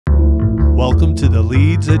Welcome to the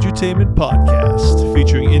Leedz Edutainment Podcast,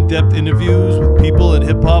 featuring in-depth interviews with people in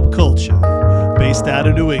hip-hop culture, based out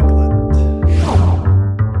of New England.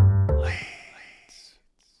 Leedz.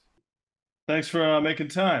 Thanks for making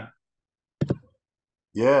time.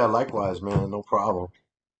 Yeah, likewise, man. No problem.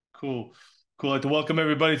 Cool. I'd like to welcome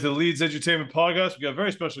everybody to the Leedz Edutainment Podcast. We got a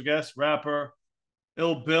very special guest, rapper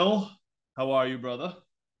Ill Bill. How are you, brother?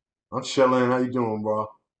 I'm chilling. How you doing, bro?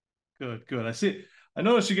 Good. I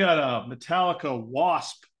noticed you got a Metallica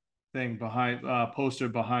Wasp thing behind poster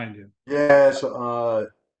behind you. Yeah,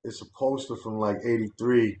 it's a poster from like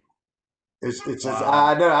 '83. Wow.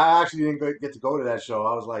 I actually didn't get to go to that show.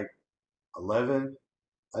 I was like 11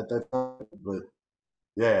 at that time, but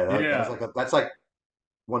yeah, Yeah. that's like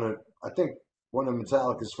one of I think one of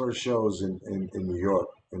Metallica's first shows in New York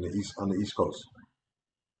on the East Coast.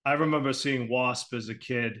 I remember seeing Wasp as a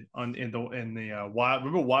kid in the Wild.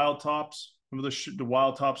 Remember Wild Tops? Remember the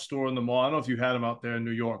Wild Top store in the mall? I don't know if you had them out there in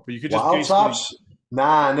New York, but you could just Wild basically Tops?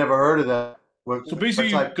 Nah, I never heard of that. so What basically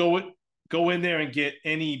you type? go in there and get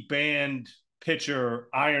any band picture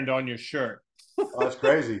ironed on your shirt. Oh, that's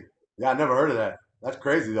crazy. Yeah, I never heard of that. That's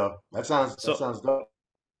crazy though. That So sounds dope.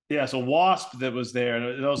 yeah, so Wasp that was there,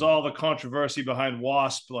 and there was all the controversy behind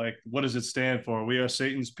Wasp. Like, what does it stand for? We are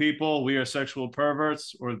Satan's people. We are sexual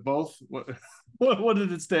perverts, or both. What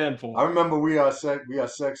did it stand I for? remember we are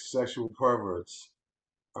sexual perverts.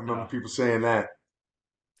 I remember Yeah. people saying that.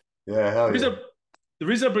 Yeah, The hell yeah. reason the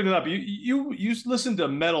reason I bring it up, you listened to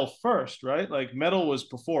metal first, right? Like metal was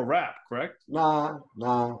before rap, correct? Nah. I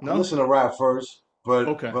No? listen to rap first,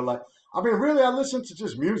 Okay. but like I mean, really, I listen to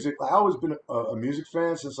just music. Like I always been a music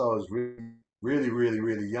fan since I was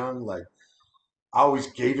really young. Like I always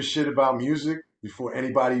gave a shit about music before any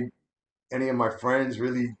of my friends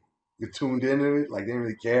really get tuned into it. Like they didn't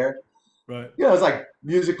really care. Right. You know, it's like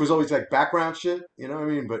music was always like background shit. You know what I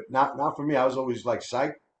mean? But not for me. I was always like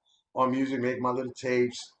psyched on music, making my little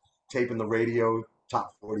tapes, taping the radio,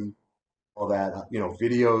 top 40, all that,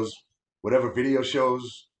 videos, whatever video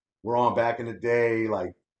shows were on back in the day,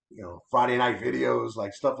 like, Friday night videos,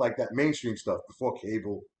 like stuff like that, mainstream stuff before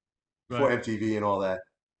cable, before Right. MTV and all that.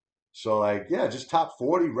 So, like, yeah, just top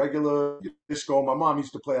 40, regular disco. My mom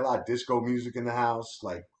used to play a lot of disco music in the house,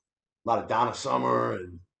 like a lot of Donna Summer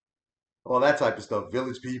and all that type of stuff,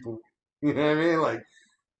 Village People, you know what I mean? Like,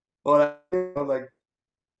 all that, like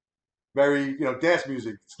very, dance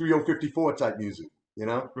music, Studio 54 type music, you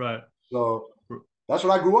know? Right. So that's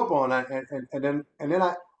what I grew up on. And then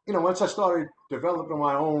I, once I started developing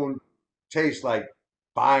my own taste, like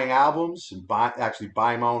buying albums and actually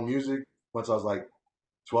buying my own music, once I was like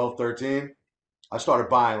 12, 13, I started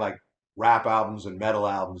buying like rap albums and metal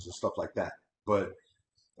albums and stuff like that. But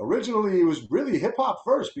originally it was really hip hop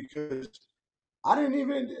first because I didn't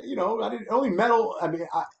even, I didn't only metal. I mean,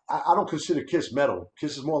 I don't consider Kiss metal.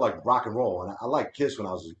 Kiss is more like rock and roll. And I liked Kiss when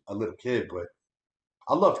I was a little kid, but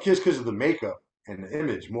I loved Kiss because of the makeup and the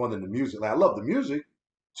image more than the music. Like I love the music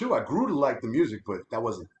too. I grew to like the music, but that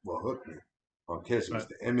wasn't what hooked me on Kiss. It was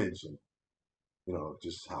Right. the image and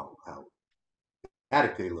just how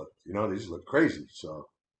addict they looked. They just looked crazy. So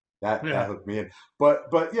that Yeah. hooked me in. But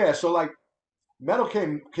yeah, so like metal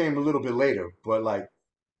came a little bit later, but like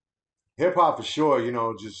hip hop for sure.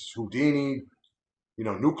 Just Houdini.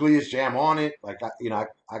 Nucleus Jam on it. Like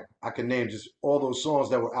I can name just all those songs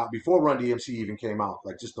that were out before Run DMC even came out.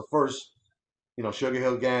 Like just the first Sugar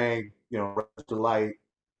Hill Gang, Rest the Light,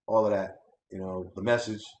 all of that, The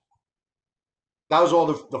Message. That was all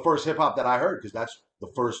the first hip hop that I heard because that's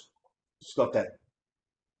the first stuff that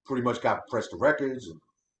pretty much got pressed to records. And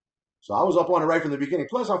so I was up on it right from the beginning.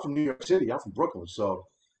 Plus, I'm from New York City. I'm from Brooklyn. So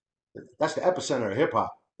that's the epicenter of hip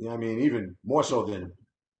hop. You know what I mean? Even more so than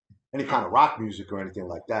any kind of rock music or anything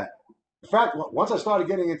like that. In fact, once I started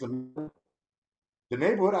getting into the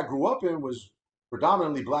neighborhood I grew up in was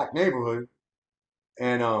predominantly black neighborhood.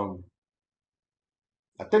 And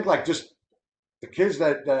I think like just the kids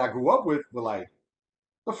that I grew up with were like,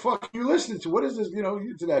 "The fuck you listening to? What is this?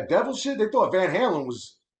 You to that devil shit?" They thought Van Halen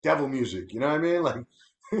was devil music. You know what I mean? Like,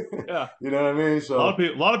 Yeah. you know what I mean? So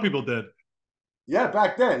A lot of people did. yeah,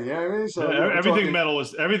 back then, you know what I mean? So Yeah, we're talking.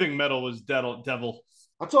 everything metal was devil.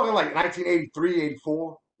 I'm talking like 1983,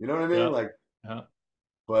 84. You know what I mean? Yeah. Like, Yeah.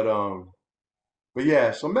 but but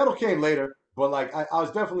yeah. So metal came later, but like I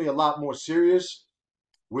was definitely a lot more serious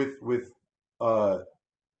with uh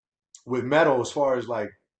with metal as far as like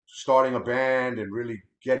starting a band and really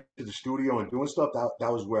getting to the studio and doing stuff.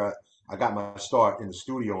 That was where I got my start in the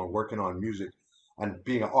studio and working on music and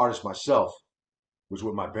being an artist myself was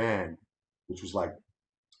with my band, which was like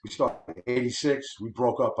we started in '86. We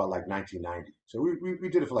broke up by like 1990. So we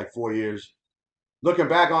did it for like 4 years. looking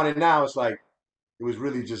back on it now, it's like it was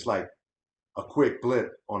really just like a quick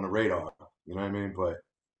blip on the radar. You know what I mean? But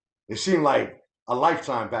it seemed like a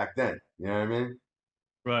lifetime back then. You know what I mean?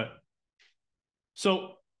 Right.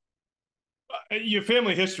 So your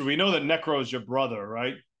family history, we know that Necro is your brother,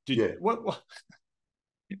 right? Did Yeah. what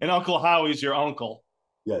and Uncle Howie's your uncle.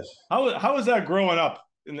 Yes. How was that growing up?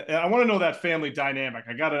 And I want to know that family dynamic.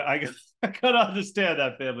 I gotta understand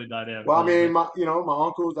that family dynamic Well, a I little mean, bit. my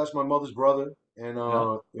uncle, that's my mother's brother, and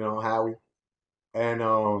Yeah. Howie, and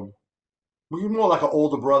he's more like an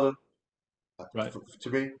older brother Right. to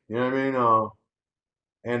me. You know what I mean?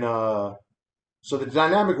 And so the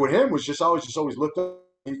dynamic with him was just always looked up.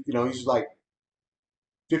 He's like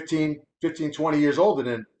 20 years older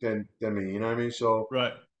than me. You know what I mean? So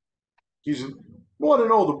Right. he's more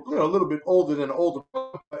than older, a little bit older than older.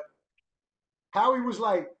 But Howie was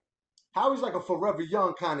like Howie's like a forever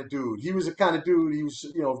young kind of dude. He was a kind of dude. He was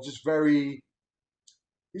just very.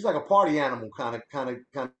 He's like a party animal kind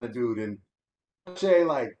of dude. And I'd say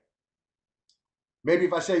like maybe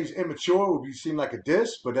if I say he's immature, it would seem like a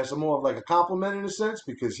diss, but that's more of like a compliment in a sense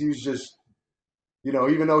because he was just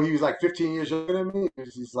even though he was like 15 years younger than me,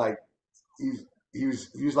 he's like he's he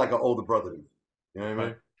was like an older brother to me. You know what I Right.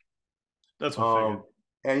 mean? That's what I figured. Um,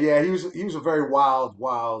 and yeah, he was a very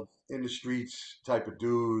wild in the streets type of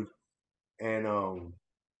dude, and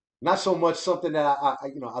not so much something that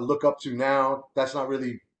I look up to now. That's not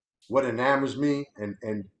really what enamors me, and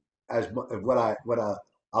as what I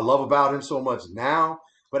love about him so much now.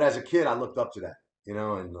 But as a kid, I looked up to that,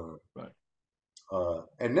 and Right.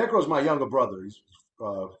 Necro's my younger brother. He's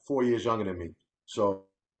 4 years younger than me, so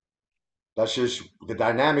that's just the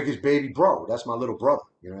dynamic is baby bro. That's my little brother.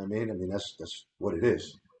 You know what I mean? I mean that's what it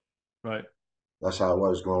is. Right. That's how it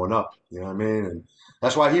was growing up. You know what I mean? And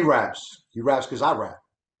that's why he raps. He raps because I rap.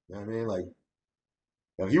 You know what I mean?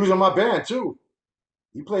 Like he was in my band too.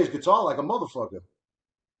 He plays guitar like a motherfucker.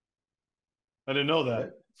 I didn't know Yeah.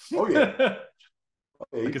 that. Oh yeah. Oh, yeah.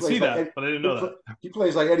 I He could see plays like that, but I didn't know that. he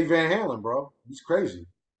plays like Eddie Van Halen, bro. He's crazy. He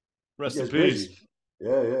Rest in gets peace. busy.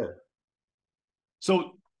 Yeah, yeah.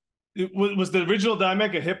 So was the original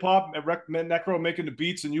dynamic of hip hop, Necro making the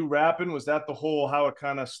beats and you rapping? Was that the whole how it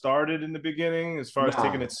kind of started in the beginning, as far as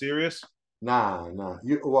taking Nah, it serious? nah.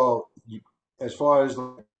 As far as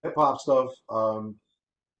hip hop stuff,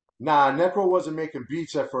 nah. Necro wasn't making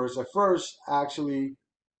beats at first. At first, actually,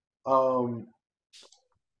 um,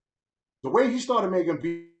 the way he started making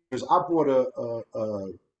beats is I bought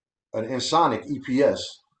an Ensoniq EPS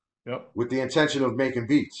Yep. with the intention of making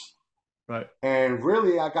beats. Right. And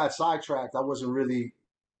really, I got sidetracked. I wasn't really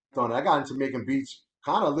on it. I got into making beats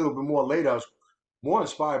kind of a little bit more later. I was more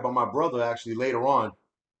inspired by my brother actually later on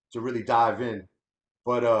to really dive in.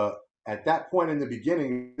 But at that point in the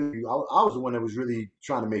beginning, I was the one that was really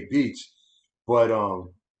trying to make beats. But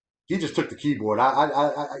he just took the keyboard.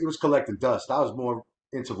 It was collecting dust. I was more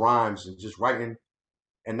into rhymes and just writing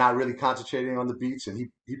and not really concentrating on the beats. And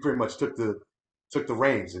he pretty much took the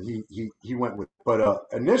reins and he went with. It. But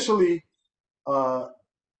initially, uh,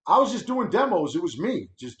 I was just doing demos. It was me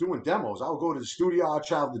just doing demos. I would go to the studio. I'd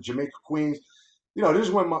travel to Jamaica, Queens. This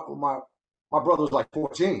is when my brother was like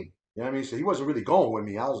 14. You know what I mean? So he wasn't really going with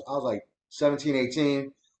me. I was like 17,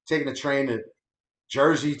 18, taking a train to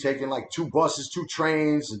Jersey, taking like two buses, two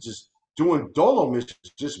trains, and just doing dolo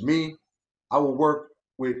missions. Just me. I would work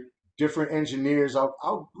with different engineers. I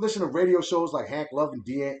would listen to radio shows like Hank Love and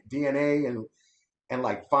DNA and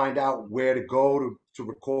like find out where to go to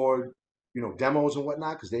record, demos and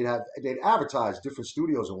whatnot, because they'd advertise different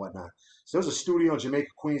studios and whatnot. So there was a studio in Jamaica,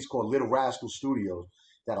 Queens called Little Rascal Studios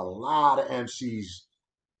that a lot of MCs,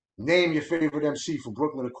 name your favorite MC from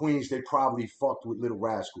Brooklyn to Queens, they probably fucked with Little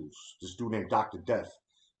Rascals. This dude named Dr. Death.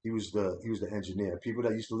 He was the engineer. People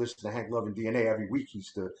that used to listen to Hank Love and DNA every week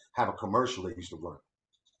used to have a commercial they used to run. Right.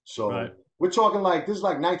 So we're talking like this is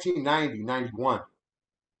like 1990, 91.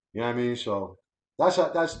 You know what I mean? So that's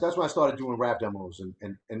when I started doing rap demos,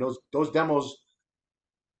 and those demos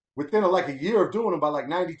within like a year of doing them by like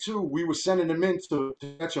 '92, we were sending them in to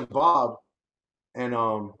Fetch and Bob, and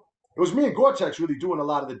it was me and Gore-Tex really doing a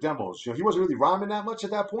lot of the demos. He wasn't really rhyming that much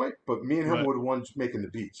at that point, but me and him Right. were the ones making the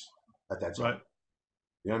beats at that time. Right.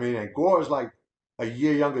 You know what I mean? And Gore is like a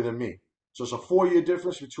year younger than me, so it's a 4 year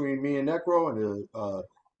difference between me and Necro, and a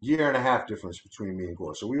year and a half difference between me and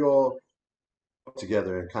Gore. So we all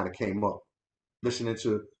together and kind of came up listening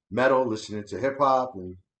to metal, listening to hip hop,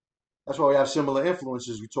 and that's why we have similar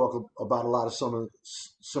influences. We talk about a lot of some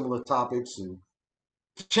similar topics and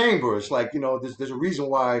chamber. It's like there's a reason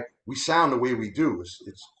why we sound the way we do. It's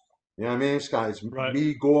you know what I mean. It's Right.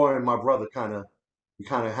 me, Gore, and my brother. We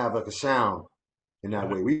kind of have like a sound in that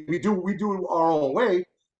Right. way. We do our own way.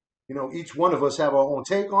 You know, each one of us have our own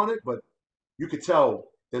take on it, but you could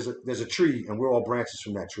tell there's a tree, and we're all branches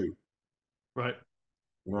from that tree. Right.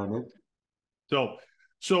 You know what I mean?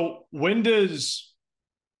 So when does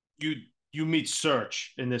you you meet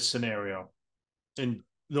Serch in this scenario, and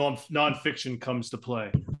nonfiction comes to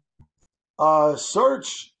play?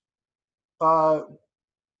 Serch.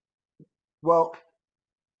 Well,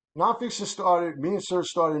 nonfiction started. Me and Serch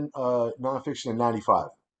started nonfiction in '95.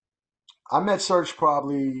 I met Serch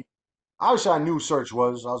probably. Obviously, I knew Serch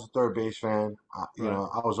was. I was a third base fan. Right.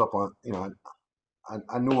 I was up on.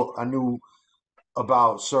 I knew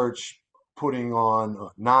about Serch putting on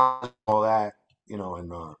Nas and all that.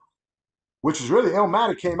 And which was really like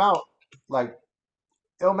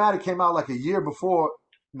Illmatic came out like a year before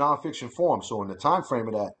nonfiction formed. So in the time frame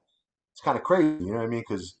of that, it's kind of crazy. You know what I mean?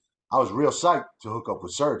 Because I was real psyched to hook up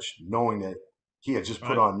with Serch, knowing that he had just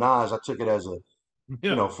put Right. on Nas. I took it as a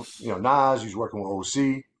Yeah. Nas. He was working with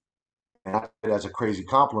OC, and I took it as a crazy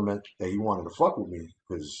compliment that he wanted to fuck with me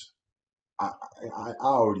because I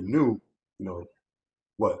already knew, you know,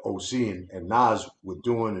 what OC and Nas were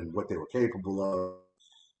doing and what they were capable of,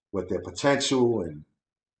 what their potential and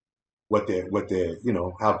what their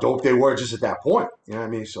how dope they were just at that point. You know what I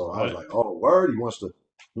mean? So I was Right. like, oh word, he wants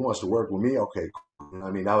to work with me. Okay, cool. You know what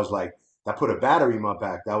I mean? That was like that put a battery in my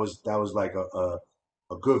back. That was like a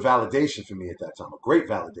good validation for me at that time, a great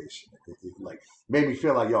validation. It like made me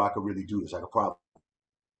feel like yo, I could really do this. I could probably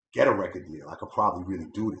get a record deal. I could probably really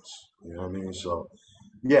do this. You know what I mean? So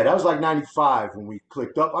yeah, that was like '95 when we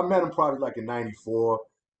clicked up. I met him probably like in '94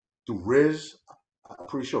 through Riz. I'm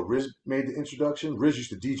pretty sure Riz made the introduction. Riz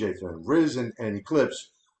used to DJ for him. Riz and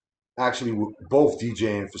Eclipse actually were both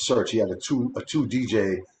DJing for Serch. He had a two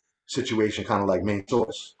DJ situation, kind of like main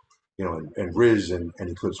source, and Riz and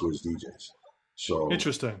Eclipse were his DJs. So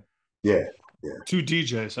Interesting. yeah, yeah, Two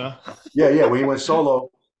DJs, huh? yeah, yeah. When he went solo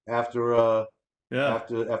after Yeah.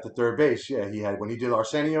 after third base, yeah, he had when he did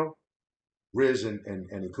Arsenio, Riz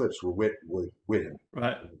and Eclipse were with him.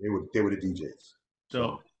 Right. They were the DJs. So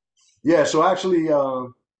Dope. yeah, so actually,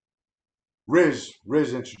 Riz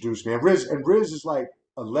introduced me, and Riz is like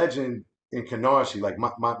a legend in Canarsie, like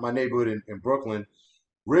my neighborhood in Brooklyn.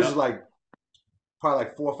 Riz is Yeah. like probably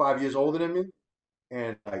like 4 or 5 years older than me,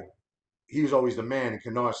 and like he was always the man in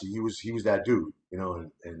Canarsie. He was that dude,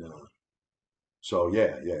 and so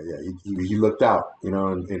yeah, yeah, yeah. He looked out, in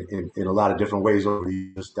a lot of different ways over the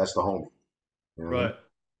years. That's the homie. You know what I mean? Right.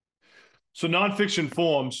 So nonfiction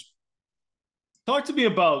forms. Talk to me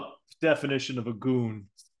about the definition of a goon.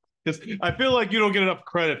 Because I feel like you don't get enough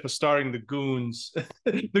credit for starting the goons,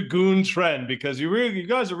 the goon trend, because you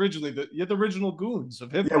guys originally you're the original goons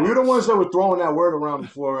of hip Yeah, we were hop. the ones that were throwing that word around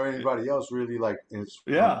before anybody else really like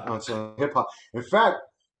Yeah. on some hip hop. In fact,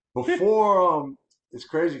 before it's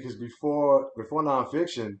crazy because before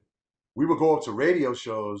nonfiction, we would go up to radio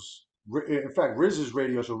shows. In fact, Riz's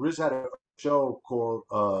radio show. Riz had a show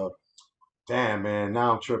called damn man,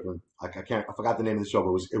 now I'm tripping. I forgot the name of the show,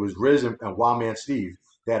 but it was Riz and Wild Man Steve.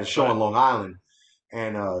 They had a show Right. on Long Island,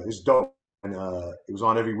 and it's dope. And it was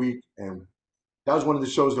on every week, and that was one of the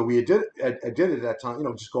shows that we did at that time.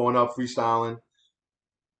 Just going up freestyling,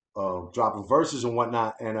 dropping verses and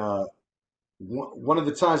whatnot. And one of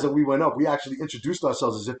the times that we went up, we actually introduced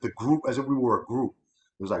ourselves as if we were a group.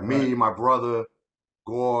 It was like Right. me, my brother,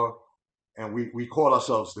 Gore, and we called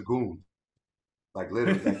ourselves the Goon. Like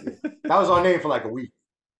literally, like that was our name for like a week.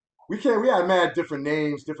 We had mad different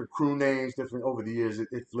names, different crew names, different over the years. It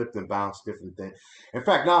flipped and bounced, different things. In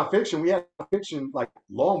fact, nonfiction, we had nonfiction like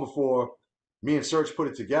long before me and Serch put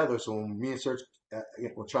it together. So when me and Serch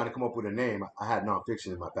were trying to come up with a name, I had nonfiction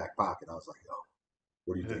in my back pocket. I was like, "Yo,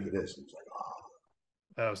 what do you think of this?" And he was like, "Ah,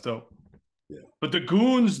 That was dope. yeah, But the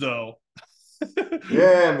goons, though,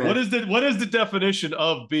 yeah, what man." is the definition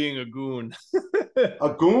of being a goon?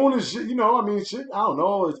 A goon is, I mean, shit, I don't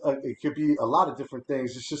know. It could be a lot of different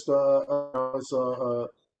things. It's just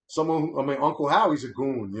someone. I mean, Uncle Howie's a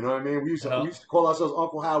goon. You know what I mean? We Yeah. used to call ourselves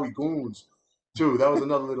Uncle Howie goons too. That was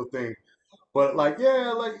another little thing. But like,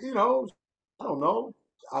 yeah, like I don't know.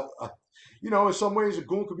 In some ways, a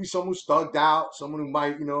goon could be someone who's thugged out, someone who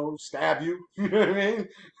might, stab you. You know what I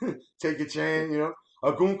mean? Take a chance.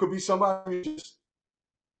 A goon could be somebody who's just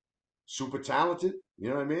super talented. You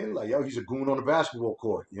know what I mean? Like, yo, he's a goon on the basketball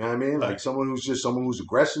court. You know what I mean? Like Right. someone who's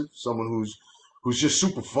aggressive, someone who's just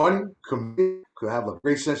super funny, could have a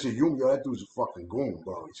great sense of humor. Yo, that dude's a fucking goon,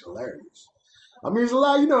 bro. He's hilarious. I mean, it's a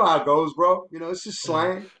lot. You know how it goes, bro. It's just Yeah.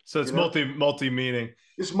 slang. So it's You know, multi meaning.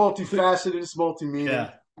 it's multifaceted. It's multi-meaning.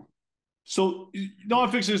 Yeah. So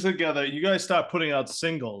nonfiction is together. You guys start putting out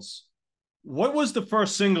singles. What was the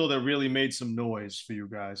first single that really made some noise for you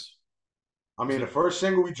guys? I Was mean, the it? first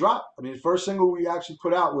single we dropped. I mean, the first single we actually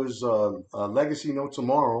put out was "Legacy No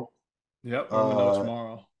Tomorrow," Yep, remember No uh,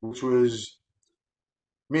 Tomorrow. which was.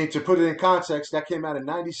 I mean, to put it in context, that came out in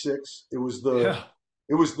 '96. Yeah.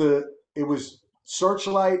 It was the, it was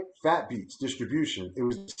Searchlight Fat Beats distribution. It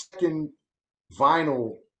was the second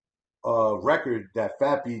vinyl record that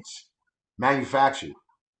Fat Beats manufactured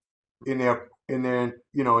in their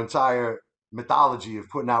entire mythology of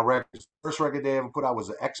putting out records. First record they ever put out was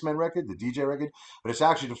an X-Men record, the DJ record, but it's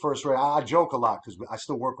actually the first record. I joke a lot because I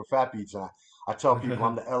still work with Fat Beats, and I tell people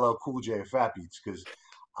I'm the LL Cool J of Fat Beats because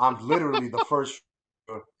I'm literally the first.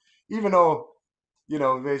 Even though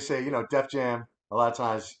they say Def Jam a lot of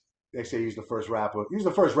times they say he's the first rapper. He's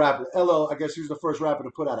the first rapper. LL, I guess he was the first rapper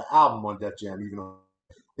to put out an album on Def Jam, even though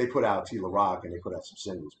they put out Tila Rock and they put out some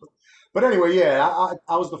singles. But anyway, yeah,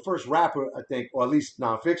 I was the first rapper, I think, or at least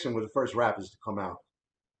Non Phixion was the first rappers to come out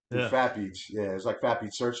through Yeah. Fat Beats. Yeah, it was like Fat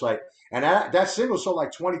Beats Searchlight. And that single sold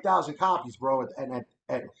like 20,000 copies, bro. And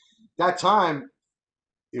at that time,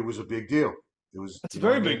 it was a big deal. It was, That's a you know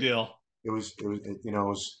what very I big mean? deal. It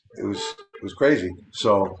was crazy.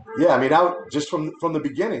 So yeah, I mean, just from the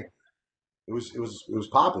beginning, it was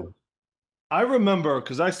popping. I remember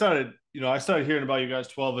because I started hearing about you guys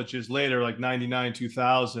 12 inches later, like 99,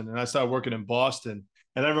 2000, and I started working in Boston.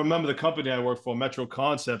 And I remember the company I worked for, Metro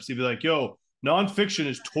Concepts, he'd be like, yo, Non Phixion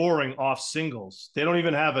is touring off singles. They don't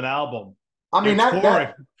even have an album. I They're mean that touring.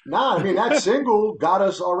 nah, I mean that single got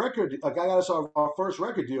us our record. Got us our first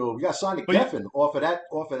record deal. We got signed to But Geffen off of that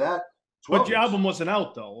but 12 your inch. album wasn't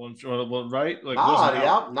out though, right? Like Nah, wasn't the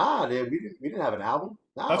out. album. Nah, we didn't have an album.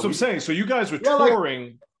 Nah, That's what I'm saying. So you guys were yeah, like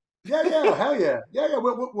touring, yeah, hell yeah, yeah, yeah.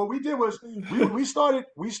 What we did was we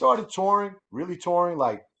started touring, really touring,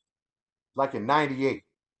 like in '98.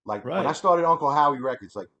 Like when I right? started Uncle Howie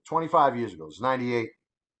Records, like 25 years ago. It was '98,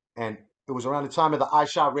 and it was around the time of the I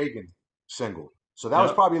Shot Reagan single. So that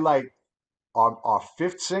was Yep, probably like our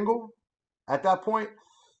fifth single at that point.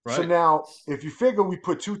 So right, now, if you figure we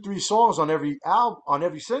put two, three songs on every album, on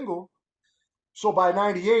every single, so by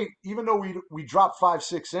 '98, even though we dropped five,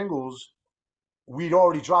 six singles, we'd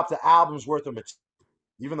already dropped the album's worth of material.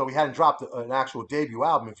 Even though we hadn't dropped an actual debut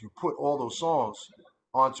album, if you put all those songs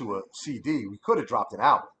onto a CD, we could have dropped an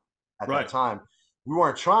album at that right. time. We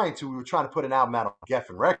weren't trying to. We were trying to put an album out on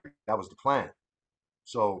Geffen Record. That was the plan.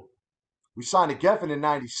 So we signed to Geffen in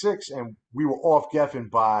 '96, and we were off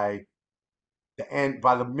Geffen by the end,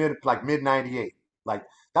 by the mid '98. Like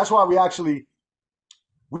that's why we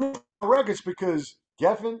records because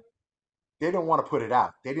Geffen, they didn't want to put it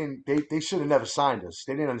out. They didn't. They should have never signed us.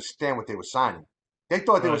 They didn't understand what they were signing. They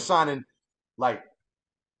thought they were Right. signing like,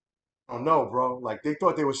 I don't know, bro. Like they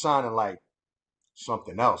thought they were signing like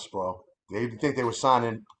something else, bro. They didn't think they were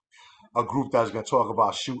signing a group that was gonna talk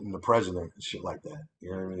about shooting the president and shit like that.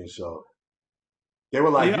 You know what I mean? So they were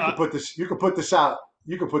like, Yeah, you could put this out,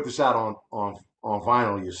 on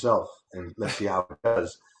vinyl yourself, and let's see how it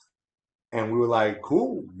does. And we were like,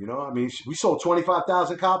 cool, I mean, we sold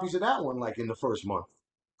 25,000 copies of that one like in the first month.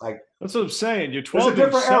 Like that's what I'm saying. Your it's a 12 inch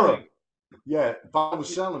different era. selling. Yeah, vinyl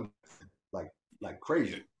was selling like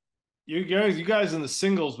crazy. You guys in the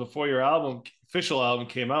singles before your official album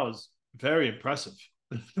came out was very impressive.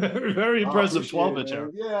 Very, very I impressive appreciate 12 it, inch era.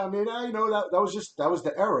 man. Yeah, I mean, that was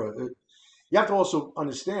the era. You have to also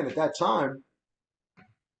understand at that time,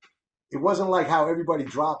 it wasn't like how everybody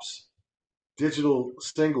drops digital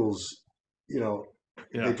singles. You know,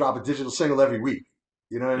 they Yeah. drop a digital single every week.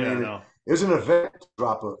 You know what I Yeah, mean? no. It was an event to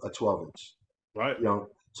drop a 12 inch. Right.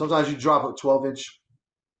 Sometimes you drop a 12 inch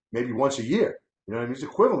maybe once a year. You know what I mean? It's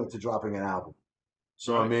equivalent to dropping an album.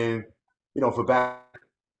 So I Right. mean, for back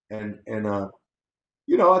and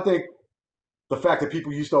I think the fact that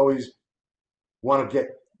people used to always want to get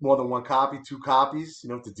more than one copy, two copies,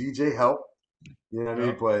 if the DJ helped, you know what I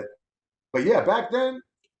mean? Yeah. But yeah, back then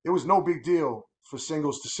it was no big deal for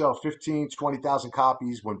singles to sell 15, 20,000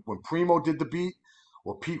 copies. When Primo did the beat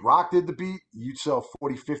or Pete Rock did the beat, you'd sell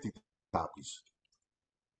 40, 50 copies.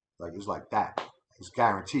 Like it was like that. It's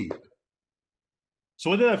guaranteed. So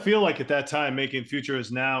what did that feel like at that time, making Future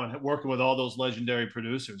Is Now and working with all those legendary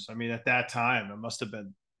producers? I mean, at that time, it must have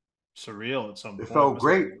been surreal at some It point. felt Must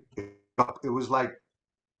have great. been. It was like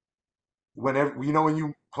whenever when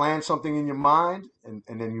you plan something in your mind and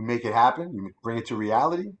then you make it happen, you bring it to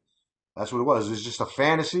reality. That's what it was. It was just a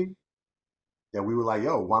fantasy that we were like,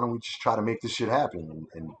 yo, why don't we just try to make this shit happen?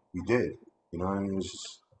 And we did. You know what I mean?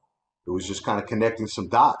 It was just kind of connecting some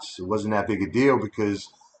dots. It wasn't that big a deal because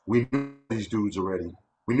we knew these dudes already.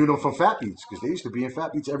 We knew them from Fat Beats because they used to be in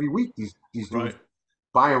Fat Beats every week. These dudes Right.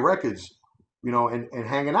 buying records, and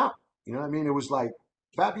hanging out. You know what I mean? It was like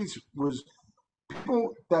Fat Beats was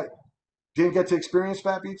people that didn't get to experience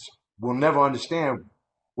Fat Beats will never understand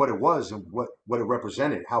what it was and what it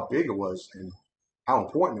represented, how big it was, and how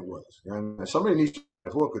important it was. You know what I mean? Somebody needs to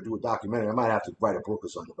write a book or do a documentary. I might have to write a book or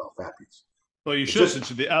something about Fat Beats. Well, you It's should just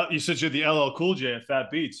since you're the LL Cool J at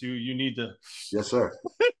Fat Beats. You need to yes, sir.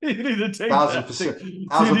 you need to take Thousand that. percent, You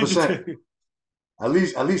thousand need to percent. take. At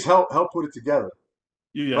least help put it together.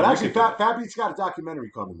 Yeah, But you actually, could do it. Fat Beats got a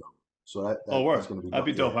documentary coming though, so Oh, that's word. going to be That'd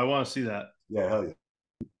be yeah, dope. I want to see that. yeah, hell yeah.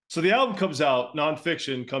 So the album comes out, Non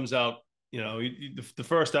Phixion comes out, the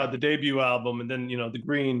first out, the debut album, and then the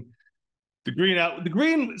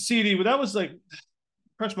green CD. But that was like,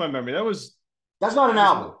 refresh my memory. That's not an That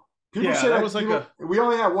was album. People yeah, say that that was like a we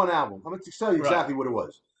only had one album. I'm going to tell you right, exactly what it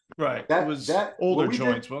was. right. It was That what older we did.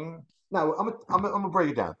 joints, wasn't it? Now I'm gonna break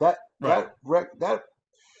it down. Right. That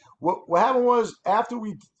what happened was after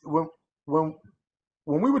when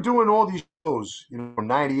when we were doing all these shows, from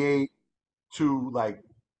 '98 to like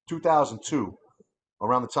 2002,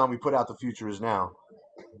 around the time we put out The Future Is Now,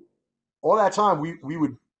 all that time we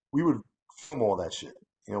would film all that shit.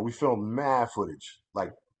 We filmed mad footage,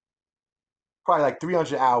 like probably like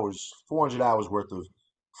 300 hours, 400 hours worth of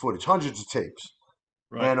footage, hundreds of tapes.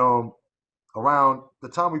 Right. And around the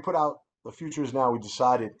time we put out The Future Is Now, we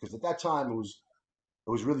decided because at that time it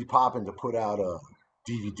was really popping to put out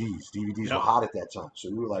DVDs. DVDs were Yep. hot at that time, so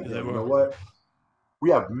we were like, Yeah, yo, they you know were. what? We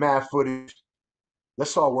have mad footage.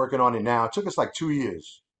 Let's start working on it now. It took us like 2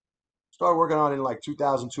 years. Started working on it in like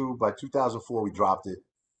 2002. By 2004, we dropped it.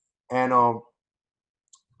 And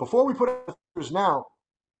before we put out The Future Is Now,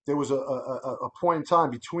 there was a point in time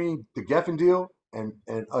between the Geffen deal and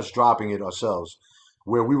us dropping it ourselves,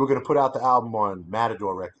 where we were going to put out the album on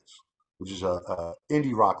Matador Records, which is a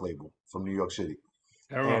indie rock label from New York City.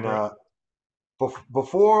 I And remember it.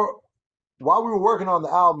 before, while we were working on the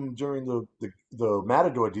album during the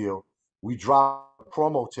Matador deal, we dropped a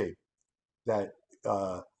promo tape that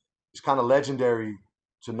is kind of legendary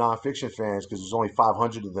to Non-Phixion fans because there's only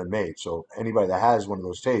 500 of them made. So anybody that has one of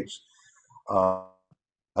those tapes, uh,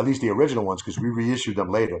 at least the original ones, because we reissued them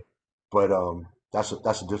later. But that's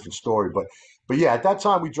a different story. But yeah, at that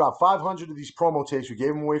time we dropped 500 of these promo tapes. We gave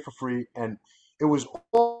them away for free, and it was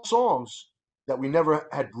all songs that we never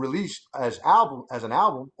had released as an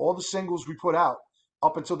album. All the singles we put out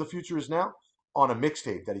up until The Future Is Now on a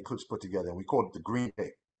mixtape that Eclipse put together, and we called it the Green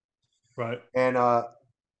Tape. Right. And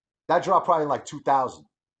that dropped probably in like 2000.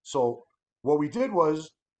 So what we did was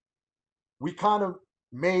we kind of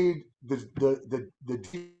made the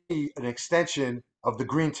DVD an extension of the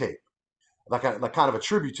Green Tape, like kind of a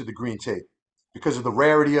tribute to the Green Tape because of the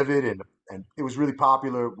rarity of it, and it was really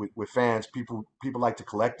popular with fans. People like to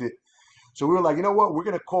collect it. So we were like, you know what? We're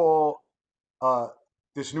gonna call uh,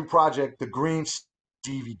 this new project the Green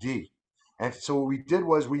DVD. And so what we did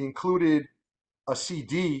was we included a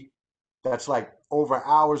CD that's like over an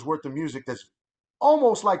hour's worth of music that's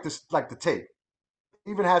almost like this, like the tape.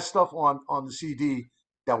 It even has stuff on the CD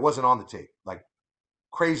that wasn't on the tape, like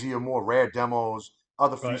crazier, more rare demos,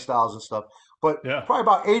 other Right. freestyles and stuff. But Yeah. probably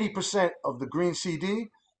about 80% of the Green CD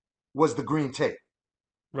was the Green Tape.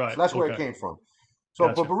 Right. So that's where it Okay. came from. So,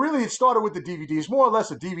 but Gotcha. really, it started with the DVD. It's more or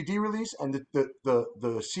less a DVD release, and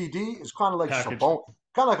the CD is kind of like just Package. kind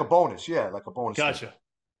of like a bonus, yeah, like a bonus tape. Gotcha.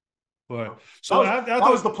 Right. That So was that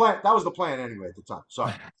after was the plan. That was the plan anyway at the time.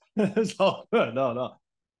 Sorry. it's all good. No, no.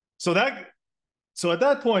 So at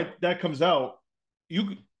that point that comes out,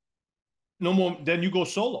 you no more. Then you go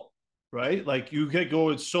solo, right? Like you get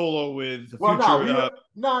going solo with the Well, no, future.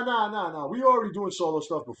 no. We were already doing solo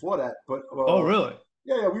stuff before that, but Oh, really?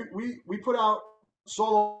 yeah, we put out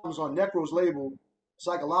solo albums on Necro's label,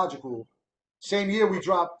 Psychological. Same year we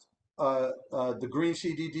dropped the Green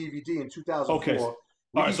CD DVD in Okay. 2004.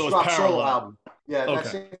 We All right. So each it's dropped solo parallel. album. Yeah, at that Okay.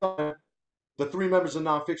 same time, the three members of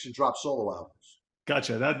Non Phixion dropped solo albums.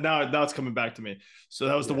 Gotcha. That now it's coming back to me. So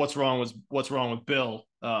that was the Yeah, What's Wrong with Bill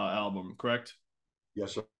album, correct?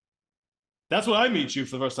 yes, sir. That's when I meet you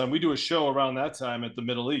for the first time. We do a show around that time at the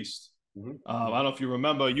Middle East. I don't know if you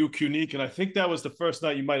remember you, Unique, and I think that was the first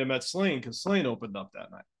night you might have met Slane because Slane opened up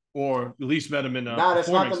that night, or at least met him in a Nah, that's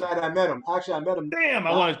not performing. the night I met him. Actually, I met him. Damn,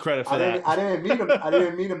 I Not, wanted credit for I didn't. that. I didn't meet him. I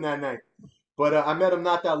didn't meet him that night. But I met him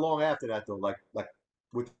not that long after that, though. Like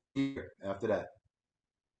with a year after that.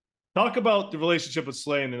 Talk about the relationship with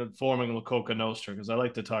Slane and forming La Coka Nostra because I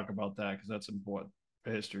like to talk about that because that's important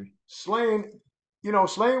for history. Slane,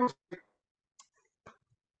 Slane was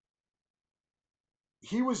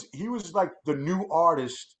he was like the new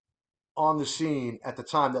artist on the scene at the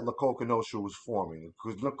time that La Coka Nostra was forming.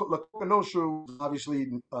 Because La Coka Nostra was obviously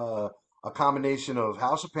a combination of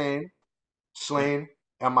House of Pain, Yep. Slane,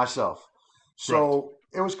 and myself. Correct. So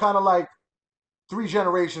it was kind of like 3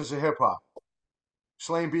 generations of hip hop.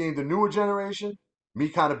 Slain being the newer generation, me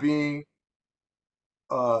kind of being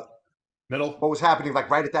uh, Middle. what was happening like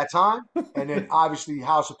right at that time, and then obviously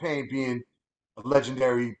House of Pain being a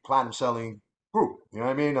legendary platinum selling group. You know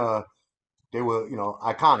what I mean? They were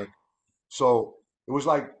iconic. So it was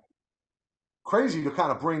like crazy to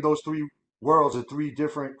kind of bring those 3 worlds at 3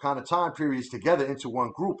 different kind of time periods together into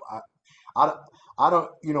one group. I, I don't,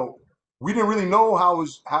 we didn't really know how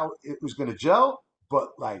it was going to gel, but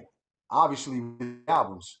like obviously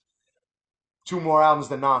albums, 2 more albums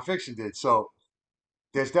than Non Phixion did. So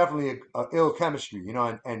there's definitely a ill chemistry,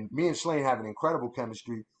 and me and Slane have an incredible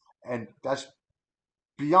chemistry, and that's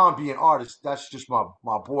beyond being artists. That's just my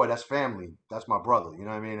boy. That's family. That's my brother. You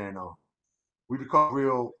know what I mean? And we become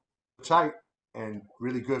real tight and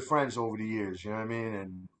really good friends over the years. You know what I mean?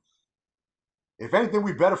 And if anything,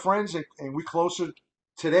 we better friends and we closer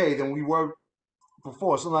today than we were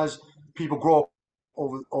before. Sometimes people grow up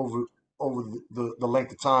over the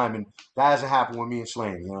length of time, and that hasn't happened with me and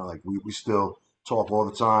Slane. Like we still talk all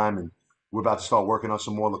the time, and we're about to start working on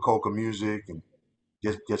some more Coka music and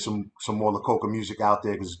get some more Coka music out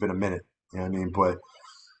there because it's been a minute. You know what I mean? But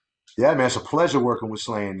yeah, man, it's a pleasure working with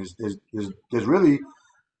Slane. There's really,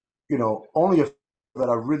 only a that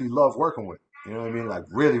I really love working with. You know what I mean? Like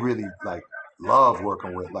really, really like love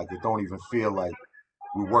working with. Like it don't even feel like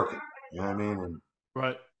we're working. You know what I mean? And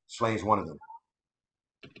Right. Slane's one of them.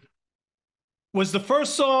 Was the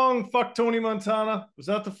first song "Fuck Tony Montana"? Was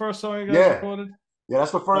that the first song you guys Yeah, recorded? yeah,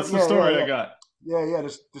 that's the first. That's the Yeah, yeah, story I yeah, got. yeah.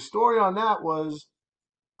 The story on that was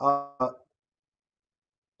uh,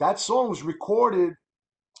 that song was recorded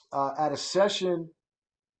at a session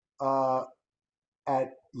uh,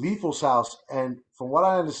 at Lethal's house, and from what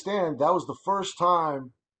I understand, that was the first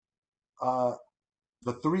time uh,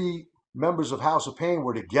 the 3 members of House of Pain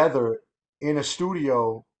were together in a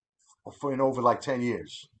studio for in over like 10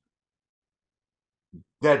 years.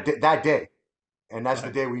 That day, and that's the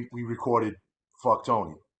Right. day we recorded "Fuck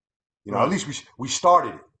Tony." At Right. least we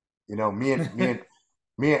started it. Me and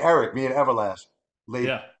Eric, me and Everlast laid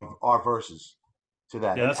Yeah. our verses to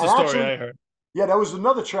that, Yeah. and That's the and story actually, I heard. yeah, that was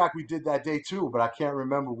another track we did that day too, but I can't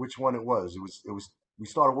remember which one it was. It was we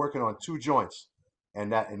started working on 2 joints,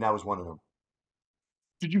 and that was one of them.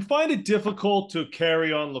 Did you find it difficult to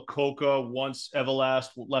carry on La Coka once Everlast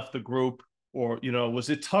left the group? Or, was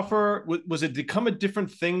it tougher? Was it become a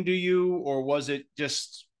different thing to you? Or was it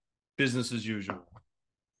just business as usual?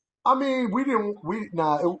 I mean, we didn't. We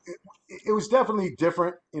nah. It was definitely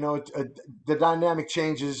different. The dynamic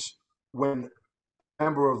changes when a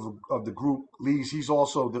member of the group leaves. He's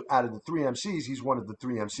also out of the 3 MCs. He's one of the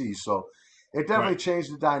 3 MCs. So it Right. definitely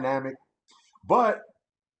changed the dynamic. But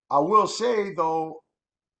I will say though,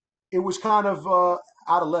 it was kind of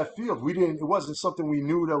out of left field. We didn't. It wasn't something we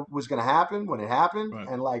knew that was going to happen when it happened. Right.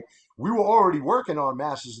 And like we were already working on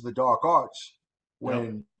Masters of the Dark Arts Yep.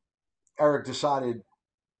 when Eric decided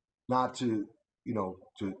not to,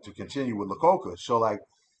 to continue with Lacoka. So like,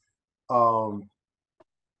 um,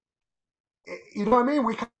 you know what I mean?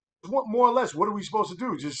 We more or less, what are we supposed to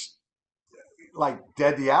do? Just like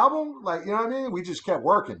dead the album? Like, you know what I mean? We just kept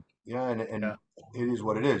working, and Yeah. it is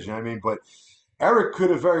what it is. You know what I mean? But Eric could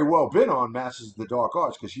have very well been on Masters of the Dark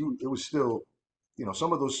Arts because it was still,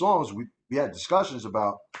 some of those songs we had discussions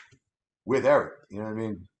about with Eric. You know what I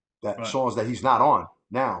mean? That Right. songs that he's not on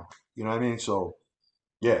now. You know what I mean? So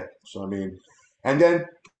yeah. So I mean, and then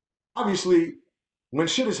obviously when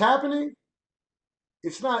shit is happening,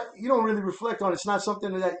 it's not you don't really reflect on it. It's not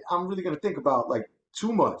something that I'm really gonna think about like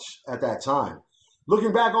too much at that time.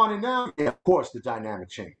 Looking back on it now, yeah, of course the dynamic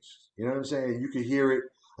changed. You know what I'm saying? You could hear it.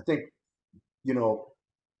 I think, you know,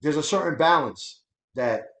 there's a certain balance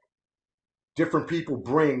that different people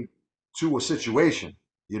bring to a situation,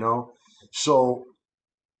 you know? So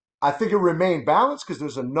I think it remained balanced because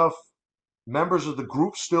there's enough members of the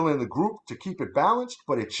group still in the group to keep it balanced,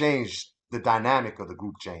 but it changed. The dynamic of the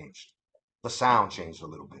group changed. The sound changed a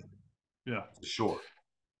little bit, Yeah. for sure.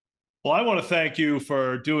 Well, I want to thank you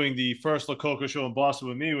for doing the first La Coca show in Boston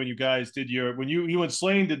with me when you guys did when you and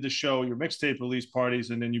Slane did the show, your mixtape release parties,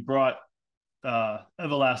 and then you brought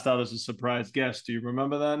Everlast out as a surprise guest. Do you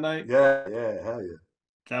remember that night? Yeah, yeah, hell yeah.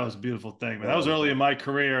 That was a beautiful thing, man. Yeah, That that was was early in dope. my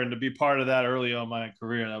career, and to be part of that early on in my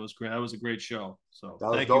career, that was great. That was a great show. So That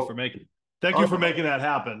was thank you for dope. making that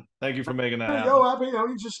happen. Thank you for making that Yo, happen. I mean,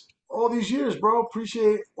 you just all these years, bro.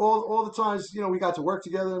 Appreciate all the times we got to work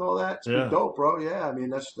together and all that. It's been Yeah. dope, bro. Yeah, I mean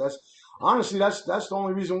that's honestly that's the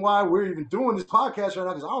only reason why we're even doing this podcast right now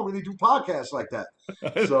because I don't really do podcasts like that.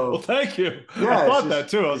 Well, So thank you. I yeah, thought that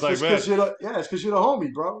too. I was it's like, just man, because you're the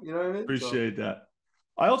homie, bro. You know what I mean? So appreciate that.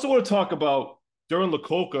 I also want to talk about during La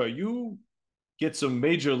Coca, you get some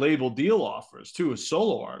major label deal offers too as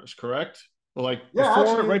solo artist, correct? Or like Yeah,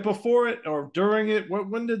 before it, actually, right before it, or during it?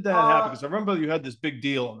 When did that happen? uh, Because I remember you had this big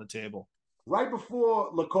deal on the table. right before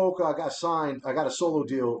La Coca, I got signed. I got a solo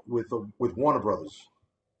deal with Warner Brothers,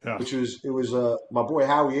 Yeah, which was it was my boy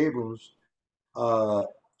Howie Abrams uh,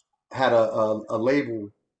 had a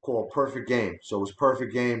label called Perfect Game. So it was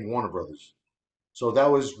Perfect Game Warner Brothers. So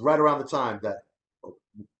that was right around the time that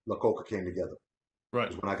La Coca came together.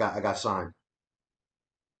 right, Was when I got signed.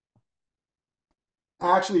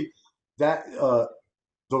 Actually, that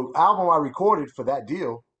the album I recorded for that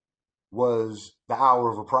deal was The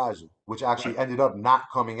Hour of Reprisal, which right, actually ended up not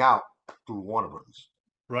coming out through Warner Brothers.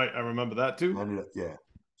 right. I remember that too. Ended up, yeah.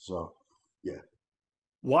 So, yeah.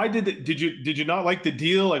 Why did you not like the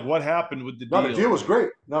deal? Like what happened with the No, the deal deal? was Like great.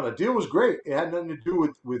 No, the deal was great. It had nothing to do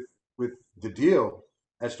with the deal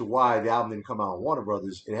as to why the album didn't come out on Warner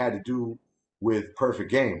Brothers. It had to do with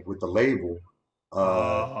Perfect Game, with the label. Uh,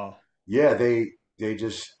 uh yeah, they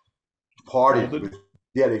just parted folded? with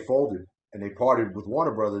yeah, they folded and they parted with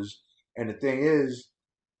Warner Brothers. And the thing is,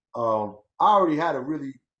 I already had a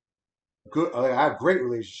really good, I had a great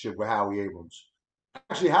relationship with Howie Abrams.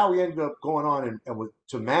 Actually, Howie ended up going on and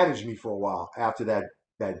to manage me for a while after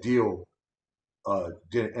that deal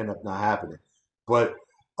didn't end up not happening. But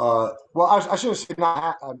well, I shouldn't say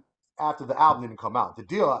not after the album didn't come out. The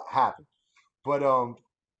deal happened, but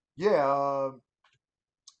yeah,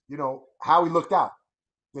 Howie looked out.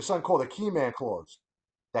 There's something called a keyman clause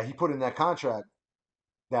that he put in that contract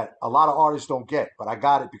that a lot of artists don't get, but I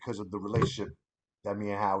got it because of the relationship that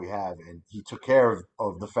me and Howie have, and he took care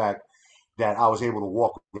of the fact that I was able to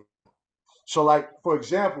walk with him. So, like for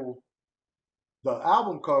example, the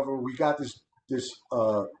album cover, we got this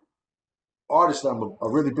artist that I'm a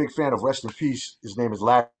really big fan of. Rest in peace. His name is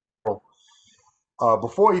Larry.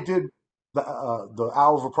 Before he did the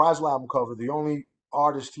Hour of Reprisal album cover, the only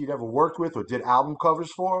artist he'd ever worked with or did album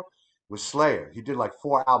covers for was Slayer. He did like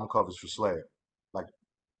 4 album covers for Slayer,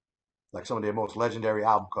 like some of their most legendary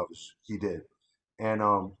album covers he did. And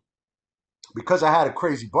because I had a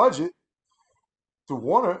crazy budget through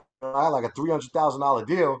Warner, I had like a $300,000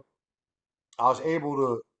 deal. I was able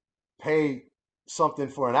to pay something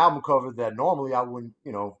for an album cover that normally I wouldn't,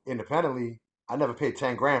 independently. I never paid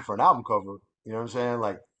 10 grand for an album cover. You know what I'm saying?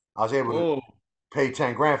 Like I was able to Whoa. pay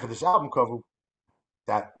 10 grand for this album cover.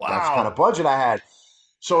 That's the kind of Wow. budget I had.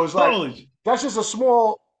 So it's like Holy that's just a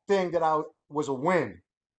small thing that I was a win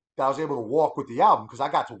that I was able to walk with the album because I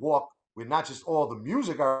got to walk with not just all the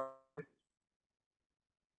music I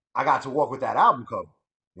got to walk with that album cover.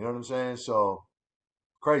 You know what I'm saying? So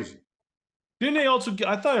crazy. didn't they also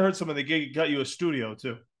I thought I heard something they got you a studio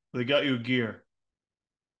too. They got you gear.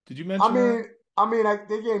 Did you I mention that? mean,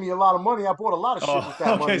 they gave me a lot of money. I bought a lot of shit with Oh,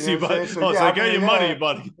 that money. okay. You know So what I'm saying? So so yeah, they I got mean, you yeah, money,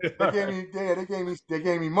 buddy. they All gave right. me, yeah, they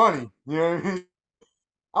gave me money. You know what I mean?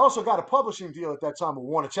 I also got a publishing deal at that time with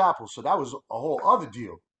Warner Chappell, so that was a whole other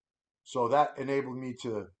deal. So that enabled me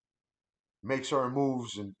to make certain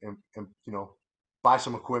moves and buy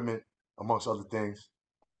some equipment amongst other things.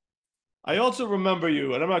 I also remember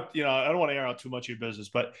you, and I'm not, I don't want to air out too much of your business,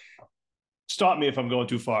 but stop me if I'm going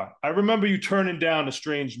too far. I remember you turning down a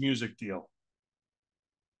strange music deal.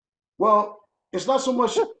 Well, it's not so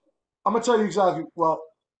much. I'm gonna tell you exactly. Well,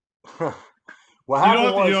 what You don't happened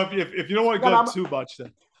have to, was if you don't want to no, no, go too much,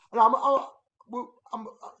 then no,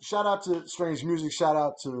 shout out to Strange Music. Shout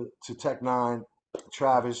out to Tech Nine,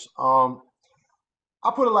 Travis.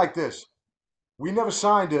 I put it like this: we never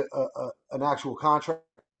signed an actual contract,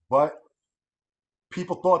 but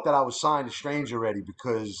people thought that I was signed to Strange already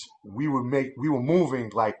because we were moving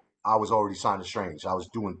like I was already signed to Strange. I was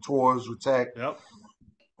doing tours with Tech. yep.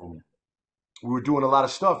 We were doing a lot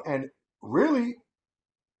of stuff, and really,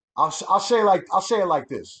 I'll say it like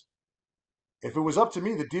this: if it was up to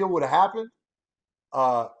me, the deal would have happened.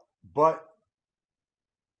 But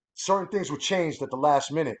certain things were changed at the last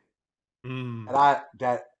minute Mm.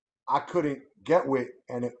 that I couldn't get with,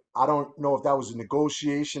 and I don't know if that was a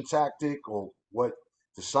negotiation tactic or what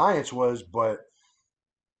the science was, but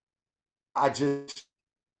I just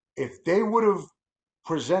if they would have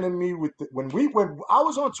presented me with when I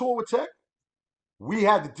was on tour with Tech, we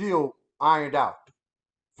had the deal ironed out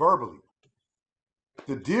verbally.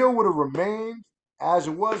 The deal would have remained as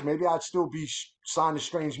it was. Maybe I'd still be signed to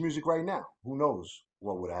Strange Music right now. Who knows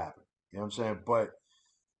what would have happened? You know what I'm saying? But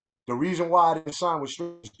the reason why I didn't sign with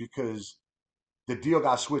Strange is because the deal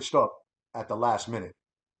got switched up at the last minute,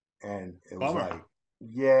 and it was Bummer. like,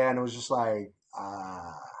 yeah, and it was just like,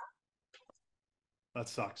 ah, That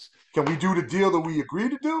sucks. can we do the deal that we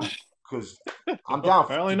agreed to do? Because I'm down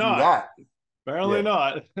Apparently to do not. that. Apparently Yeah,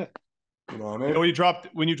 not. you know what I You know, mean?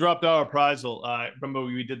 when you dropped our reprisal, I remember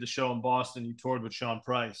we did the show in Boston. You toured with Sean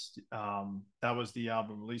Price. That was the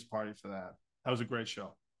album release party for that. That was a great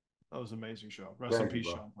show. That was an amazing show. Rest in Thank you,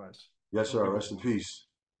 peace, bro. Sean Price. Yes, sir. Rest in Unbelievable. peace.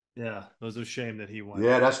 Yeah, it was a shame that he went.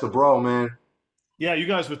 Yeah, that's the bro, man. Yeah, you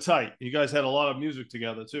guys were tight. You guys had a lot of music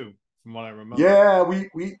together too, from what I remember. Yeah, we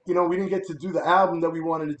we didn't get to do the album that we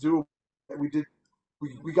wanted to do. We did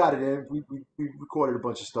we got it in. We recorded a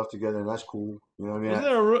bunch of stuff together, and that's cool. You know what I mean? Wasn't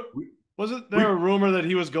there a We wasn't we there a rumor that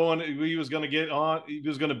he was going to get on, he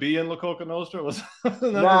was going to be in La Coka Nostra? Was that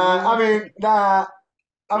the nah. rumor?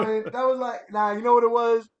 I mean that was like nah. You know what it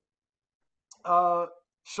was? Uh,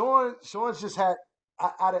 Sean's just had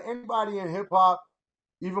out of anybody in hip hop,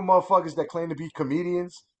 even motherfuckers that claim to be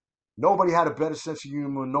comedians, nobody had a better sense of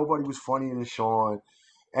humor. Nobody was funnier than Sean,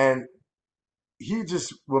 and he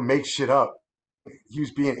just would make shit up. He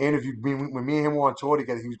was being interviewed when me and him were on tour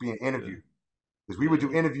together. He was being Yeah, interviewed because we would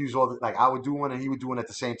do interviews like I would do one and he would do one at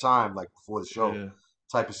the same time, like before the show, yeah.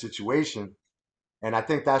 type of situation. And I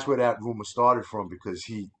think that's where that rumor started from because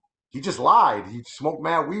he just lied. He smoked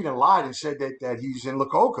mad weed and lied and said that he's in La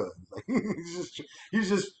Coca. Like, he's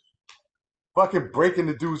just fucking breaking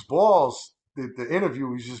the dude's balls. The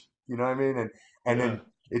interview, he's just you know what I mean, and Yeah. then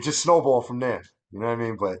it just snowballed from there. You know what I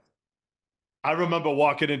mean? But I remember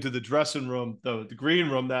walking into the dressing room, the green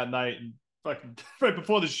room that night, and fucking right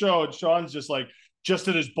before the show, and Sean's just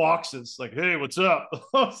in his boxes, like, "Hey, what's up?"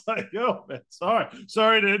 I was like, "Yo, man,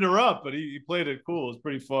 sorry to interrupt," but he played it cool. It was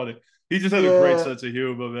pretty funny. He just had a great yeah, sense of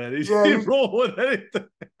humor, man. yeah, He roll with anything.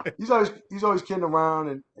 he's always kidding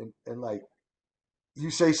around and like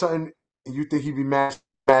you say something and you think he'd be mad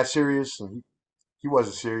serious and he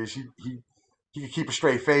wasn't serious. He could keep a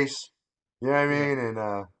straight face. You know what I Yeah, mean?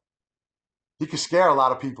 And he could scare a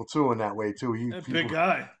lot of people too in that way too. that big People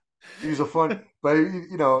guy. he was a fun, but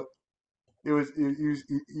you know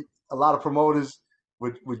a lot of promoters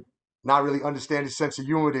would not really understand his sense of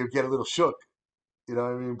humor. They would get a little shook. You know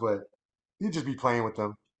what I mean? But he'd just be playing with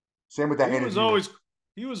them. Same with that he was interview. always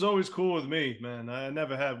he was always cool with me, man. I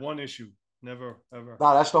never had one issue, never ever.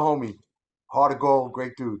 Nah, that's the homie. Heart of gold,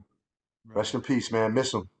 great dude. Rest Right, in peace, man.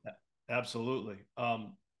 Miss him. absolutely.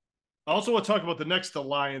 I also want to talk about the next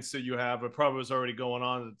alliance that you have. It probably was already going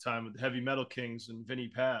on at the time with Heavy Metal Kings and Vinny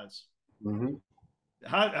Paz. Mm-hmm.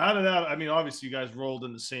 How did that? I mean, obviously you guys rolled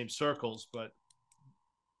in the same circles, but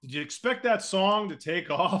did you expect that song to take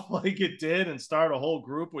off like it did and start a whole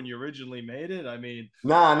group when you originally made it? I mean,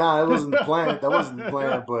 Nah, that wasn't the plan. That wasn't the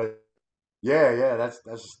plan. But yeah, that's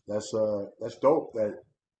dope. That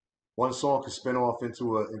one song could spin off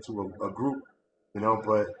into a group, you know.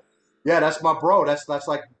 But yeah, that's my bro. That's like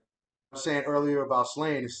I was saying earlier about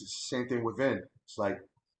Slain. It's the same thing with Vin. It's like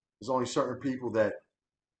there's only certain people that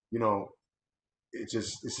you know. It's a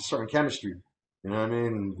certain chemistry. You know what I mean?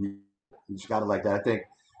 And we just got it like that. I think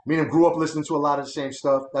me and him grew up listening to a lot of the same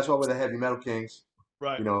stuff. That's why we're the Heavy Metal Kings.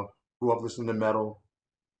 right. You know, grew up listening to metal,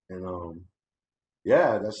 and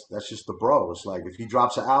yeah, that's just the bro. It's like if he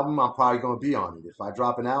drops an album, I'm probably gonna be on it. If I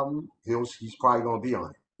drop an album, he's probably gonna be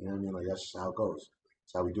on it. You know what I mean? Like that's just how it goes.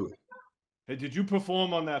 That's how we do it. Hey, did you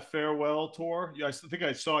perform on that farewell tour? Yeah, I think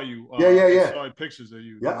I saw you. I Yeah. saw pictures of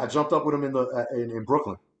you Yeah, I doing that. jumped up with him in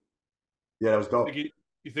Brooklyn. Yeah, that was You dope. think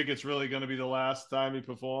you think it's really going to be the last time he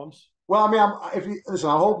performs? Well, I mean, if he listen,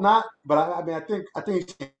 I hope not. But I mean, I think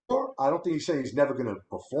he's, I don't think he's saying he's never gonna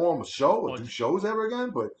perform a show or Or do shows ever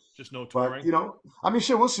again. just no But touring? you know, I mean,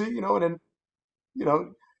 shit, we'll see. You know, and then you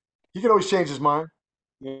know, he can always change his mind.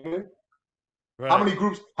 You know what I mean? How Right. many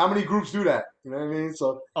groups? How many groups do that? You know what I mean?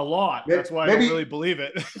 So A lot. maybe, That's why I don't maybe really believe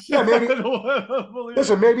it. yeah, maybe I don't believe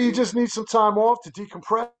listen. it. Maybe he just needs some time off to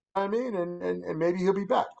decompress. I mean, and maybe he'll be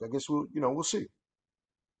back. I guess we'll see.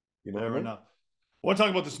 You know what Fair I mean? enough. I want to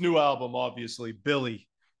talk about this new album, obviously, Billy.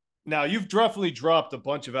 Now, you've definitely dropped a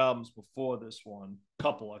bunch of albums before this one.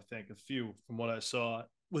 Couple, I think, a few from what I saw.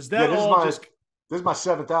 Was Yeah, that all just this is my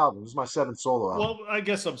seventh album. This is my seventh solo album. well, I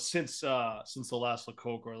guess I'm since the last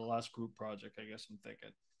Lacoka or the last group project, I guess I'm thinking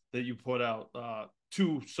that you put out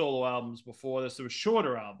two solo albums before this. There were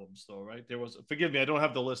shorter albums though, right? There was forgive me, I don't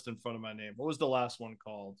have the list in front of my name. What was the last one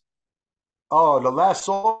called? Oh, the last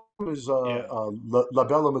song is Yeah. La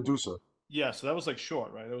Bella Medusa. Yeah, so that was like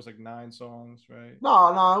short, right? That was like 9 songs, right? No,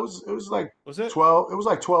 it was like Was it? 12. It was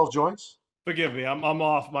like 12 joints. Forgive me, I'm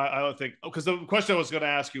off my I don't think because the question I was gonna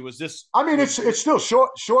ask you was this I mean, would it's still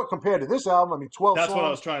short compared to this album. I mean, 12 that's what I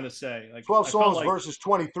was songs, trying to say. Like 12 I felt songs like versus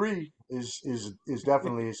 23 is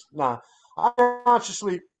definitely nah. I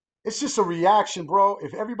consciously it's just a reaction, bro.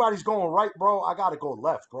 If everybody's going right, bro, I gotta go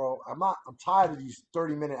left, bro. I'm tired of these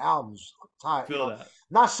 30-minute albums. I'm tired, Feel that.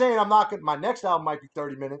 not saying I'm not gonna my next album might be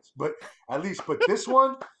 30 minutes, but this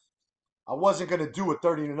one, I wasn't gonna do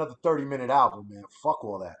another 30-minute album, man. Fuck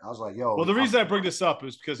all that. I was like, Well, yo, the reason I bring this up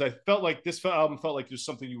is because I felt like this album felt like there's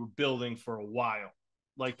something you were building for a while.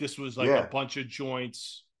 Like this was like a yeah. bunch of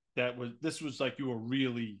joints this was like you were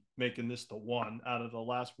really making this the one out of the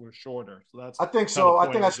last were shorter. So that's I think kind of so. the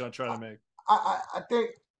point I was trying to make. I think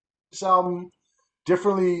this album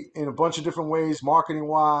differently in a bunch of different ways, marketing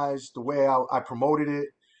wise, the way I promoted it,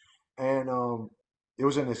 and it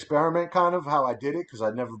was an experiment kind of how I did it because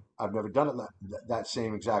I've never done it that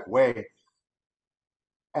same exact way,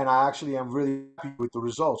 and I actually am really happy with the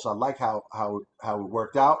results. I like how it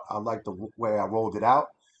worked out. I like the way I rolled it out.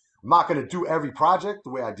 I'm not going to do every project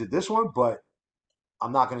the way I did this one, but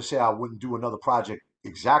I'm not going to say I wouldn't do another project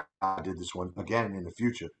exactly how I did this one again in the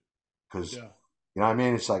future because Yeah. you know what I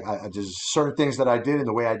mean. It's like I just certain things that I did and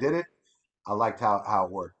the way I did it. I liked how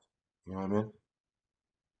it worked. You know what I mean?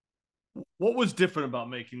 What was different about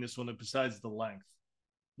making this one besides the length?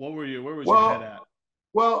 Where was your head Well, at?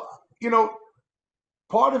 well,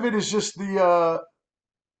 part of it is just the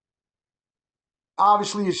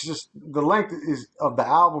obviously it's just the length is of the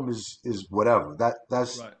album is whatever. Right.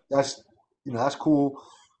 That's that's cool,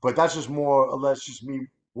 but that's just more or less just me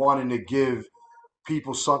wanting to give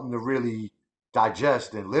people something to really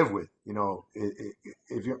digest and live with.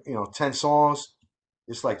 If you 10 songs,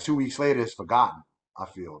 it's like 2 weeks later it's forgotten. I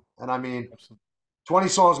feel, and I mean, Absolutely. 20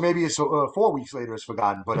 songs maybe it's 4 weeks later it's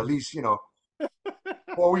forgotten, but at least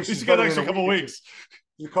 4 weeks At least is you got better an than a extra week. couple It's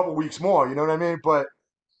weeks. a couple weeks more. You know what I mean? But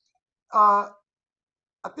uh,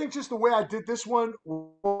 I think just the way I did this one,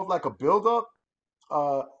 was like a build up.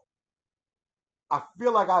 Uh, I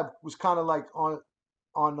feel like I was kind of like on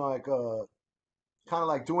like kind of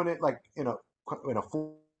like doing it like in a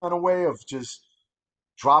full kind of way of just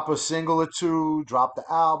drop a single or two, drop the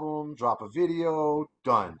album, drop a video,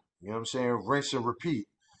 done. You know what I'm saying? Rinse and repeat.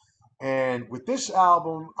 And with this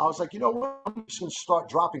album, I was like, you know what? I'm just gonna start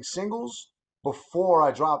dropping singles before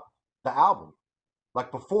I drop the album.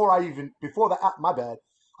 Like before my bad.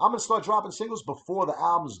 I'm gonna start dropping singles before the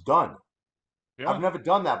album's done. I've Yeah, never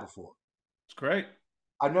done that before. it's great.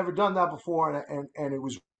 I've never done that before, and it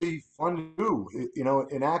was really fun to do.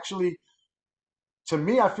 And actually, to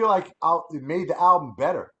me, I feel like it made the album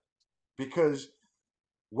better because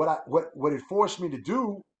what it forced me to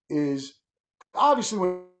do is obviously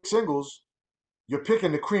with singles, you're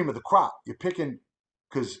picking the cream of the crop. You're picking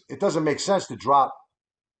because it doesn't make sense to drop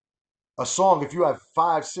a song if you have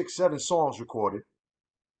 5, 6, 7 songs recorded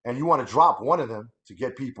and you want to drop one of them to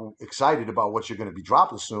get people excited about what you're going to be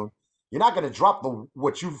dropping soon. You're not going to drop the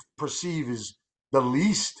what you perceive is the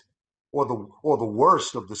least or the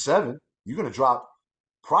worst of the seven. You're going to drop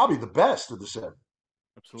probably the best of the seven.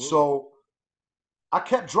 Absolutely. So I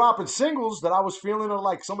kept dropping singles that I was feeling are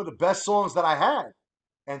like some of the best songs that I had,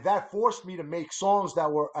 and that forced me to make songs that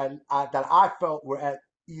I felt were at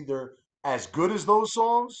either as good as those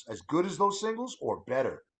songs, as good as those singles, or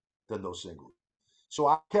better than those singles. So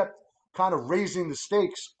I kept kind of raising the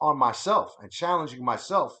stakes on myself and challenging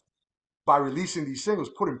myself by releasing these singles,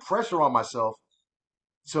 putting pressure on myself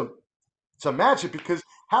to to match it. Because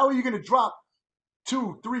how are you going to drop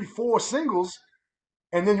 2, 3, 4 singles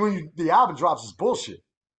and then when the album drops, it's bullshit?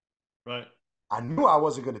 Right. I knew I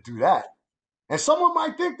wasn't going to do that. And someone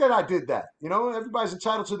might think that I did that. Everybody's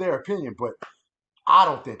entitled to their opinion, but I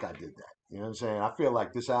don't think I did that. You know what I'm saying? I feel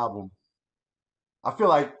like this album, I feel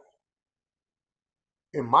like,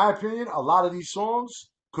 in my opinion, a lot of these songs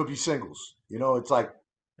could be singles. It's like,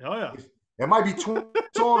 Oh yeah. it might be 20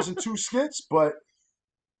 songs and 2 skits, but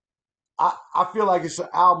I feel like it's an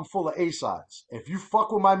album full of A sides. If you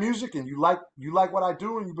fuck with my music and you like what I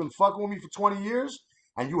do and you've been fucking with me for 20 years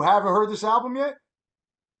and you haven't heard this album yet,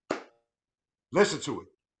 listen to it.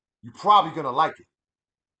 You're probably gonna like it.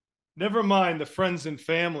 Never mind the friends and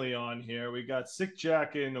family on here. We got Sick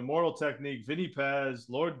Jackin, Immortal Technique, Vinny Paz,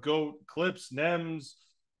 Lord Goat, Clips, Nems,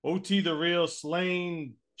 OT the Real,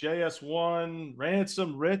 Slain, JS1,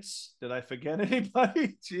 Ransom, Ritz. Did I forget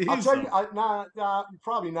anybody? I'll tell Jeez. you, nah,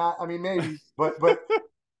 probably not. I mean, maybe, but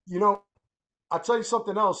you know, I'll tell you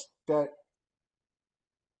something else that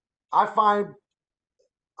I find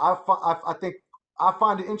I think I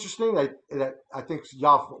find it interesting that I think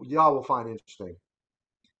y'all will find interesting.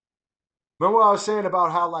 Remember what I was saying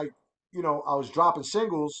about how like I was dropping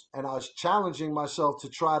singles and I was challenging myself to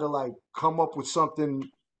try to like come up with something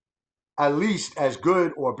at least as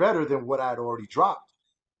good or better than what I'd already dropped.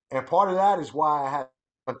 And part of that is why I had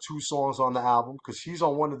 2 songs on the album because he's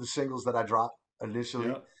on one of the singles that I dropped initially.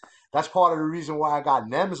 Yeah. That's part of the reason why I got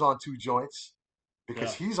Nems on 2 joints,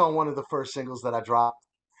 because Yeah. he's on one of the first singles that I dropped.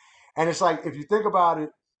 And it's like, if you think about it,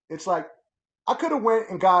 it's like I could have went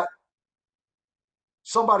and got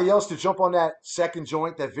somebody else to jump on that second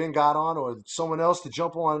joint that Vin got on, or someone else to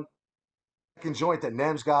jump on second joint that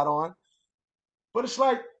Nems got on. But it's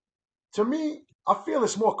like, to me, I feel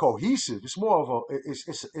it's more cohesive. It's more of a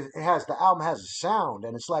it has the album has a sound,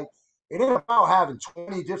 and it's like it ain't about having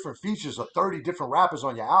 20 different features or 30 different rappers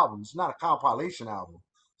on your album. It's not a compilation album.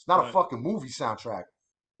 It's not a Right. fucking movie soundtrack.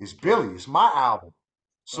 It's Right. Billy. It's my album. Right.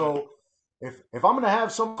 So if I'm gonna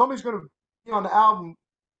have somebody's gonna be on the album,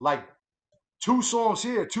 like 2 songs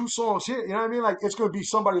here, 2 songs here, you know what I mean? Like it's gonna be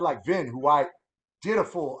somebody like Vin, who I did a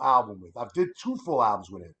full album with. I did 2 full albums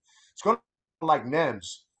with him. It's gonna be like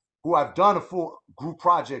Nems, who I've done a full group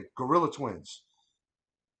project, Gorilla Twins.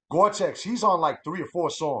 Gore-Tex, he's on like 3 or 4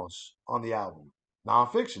 songs on the album. Non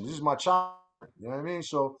Phixion, this is my child. You know what I mean?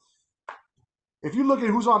 So if you look at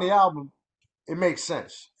who's on the album, it makes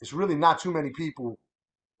sense. It's really not too many people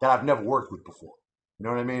that I've never worked with before. You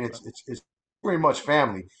know what I mean? It's pretty much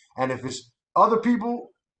family. And if it's other people,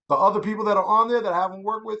 the other people that are on there that I haven't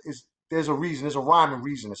worked with, is there's a reason, there's a rhyme and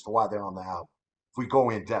reason as to why they're on the album. If we go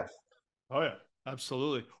in depth. Oh yeah,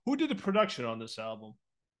 absolutely. Who did the production on this album?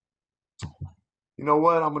 You know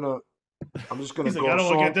what? I'm just gonna He's like, go I don't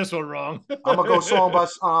want to song. get this one wrong. I'm gonna go song by.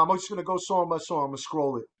 I'm just gonna go song by song. I'm gonna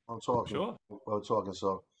scroll it. I'm talking. Sure. I'm talking.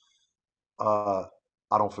 So uh,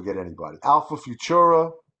 I don't forget anybody. Alpha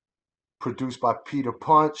Futura, produced by Peter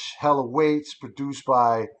Punch. Hella Waits, produced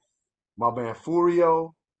by my man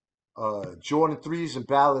Furio. Jordan Threes and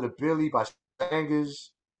Ballad of Billy by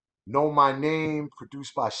Bangers. Know My Name,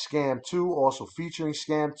 produced by Scam 2, also featuring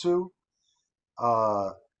Scam 2.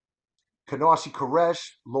 Uh, Kanarsi Koresh,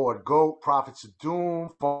 Lord Goat, Prophets of Doom,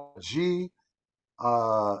 G.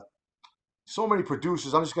 Uh, so many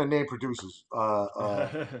producers. I'm just gonna name producers.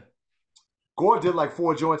 Gore did like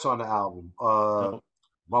 4 joints on the album. Dope.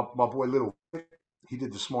 My boy Little Vic, he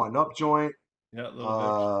did the Smarten Up joint. Yeah,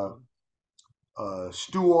 little Vic. Uh,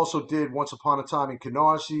 Stu also did Once Upon a Time in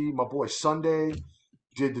Canarsie. My boy Sunday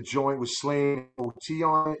did the joint with Slain OT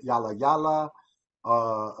on it. Yalla Yalla.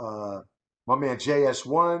 Uh, my man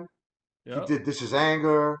JS1, he Yeah, did This Is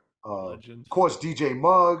Anger. legend. Of course, DJ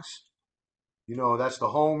Muggs. You know, that's the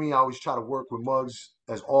homie. I always try to work with Muggs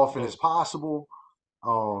as often as Oh, possible.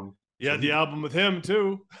 yeah, So the he, album with him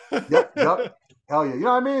too. yep, yep, hell yeah. You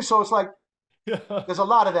know what I mean? So it's like Yeah, there's a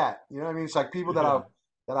lot of that. You know what I mean? It's like people yeah.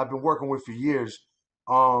 that I've been working with for years.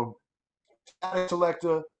 Um, Static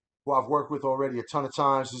Selector, who I've worked with already a ton of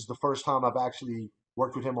times. This is the first time I've actually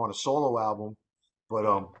worked with him on a solo album, but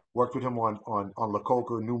Right. worked with him on La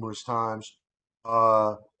Coka numerous times.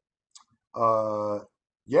 Uh, uh,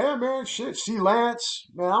 yeah, man, shit. C Lance,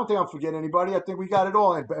 man. I don't think I'm forgetting anybody. I think we got it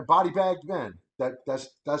all. And Body Bag Ben.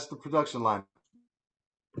 That's the production line.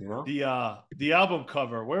 You know. The album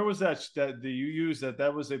cover. Where was that you used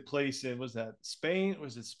that was a place in, was that Spain?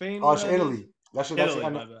 Was it Spain Oh, where it's that is? Italy. That's Italy, my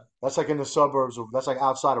bad. that's like in the suburbs of that's like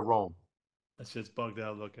outside of Rome. That shit's bugged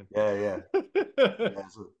out looking. Yeah, yeah, yeah.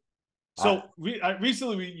 So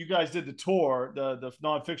recently, you guys did the tour, the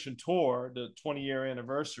nonfiction tour, the 20-year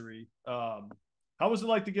anniversary. How was it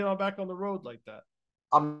like to get on back on the road like that?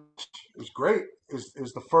 It was great. It's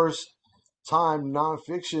the first time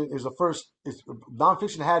nonfiction is the first. It's,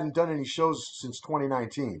 nonfiction hadn't done any shows since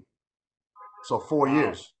 2019, so four Wow.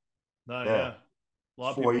 years. No, Yeah, yeah. A lot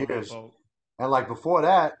of four people in that years. boat. And like before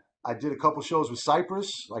that, I did a couple shows with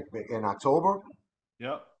Cypress, like in October.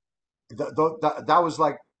 Yep. That was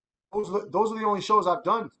like those are the only shows I've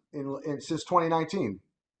done in since 2019.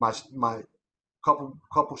 My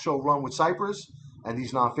couple show run with Cypress and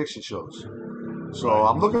these nonfiction shows. So Right.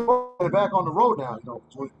 I'm looking forward to back on the road now. You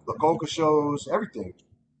know, the Coka shows, everything.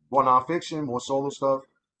 More nonfiction, more solo stuff.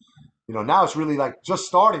 You know, now it's really like just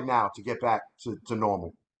starting now to get back to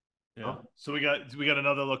normal. Yeah. Huh? So we got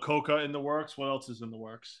another La Coca in the works. What else is in the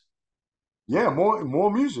works? Yeah,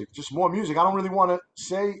 more music, just more music. I don't really want to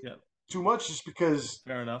say Yeah. too much just because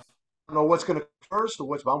Fair enough. I don't know what's gonna come first or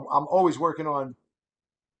what's. I'm always working on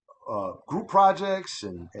group projects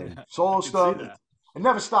and I solo can see stuff. that. It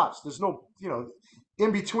never stops. There's no,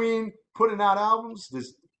 in between putting out albums,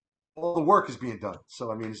 there's all the work is being done.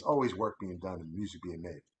 So I mean, there's always work being done and music being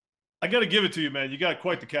made. I got to give it to you, man. You got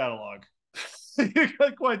quite the catalog. You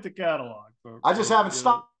got quite the catalog. I just haven't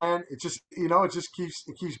stopped, man. It just,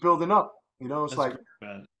 it keeps building up. It's That's like great,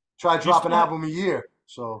 man. try to Do you drop an still have, album a year.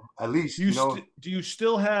 So at least, do you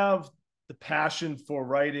still have the passion for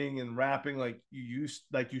writing and rapping like you used,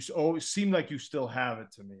 like you always seem like you still have it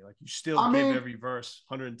to me, like you still I give mean, every verse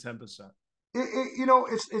 110%.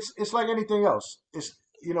 it's like anything else.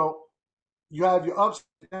 you know, you have your ups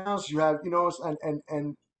and downs. You have,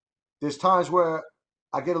 and there's times where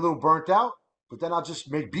I get a little burnt out, but then I'll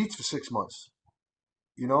just make beats for 6 months.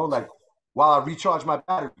 Like while I recharge my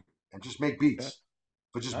battery and just make Okay. beats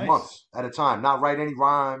for just Nice. months at a time, not write any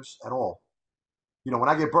rhymes at all. When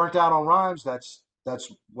I get burnt out on rhymes, that's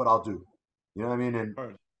what I'll do. You know what I mean?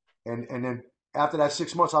 Heard. And then after that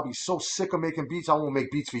 6 months, I'll be so sick of making beats, I won't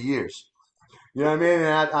make beats for years. You know what I mean?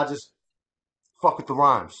 And I just fuck with the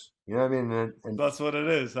rhymes. You know what I mean? And That's what it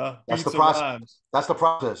is, huh? that's the Beats and process. rhymes. That's the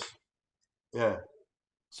process. Yeah.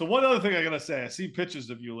 So one other thing I gotta say, I see pictures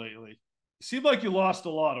of you lately. You seem like you lost a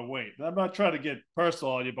lot of weight. I'm not trying to get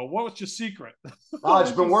personal on you, but what was your secret? I've What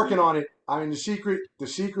just was been your working secret? on it. I mean, the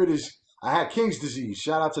secret is I had King's disease.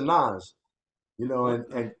 Shout out to Nas. What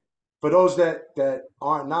And for those that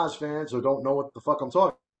aren't Nas fans or don't know what the fuck I'm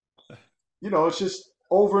talking, it's just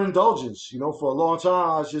overindulgence. For a long time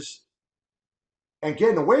I was just and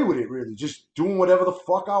getting away with it really, just doing whatever the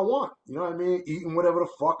fuck I want. You know what I mean? Eating whatever the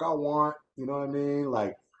fuck I want. You know what I mean?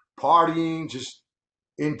 Like partying, just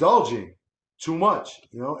indulging too much.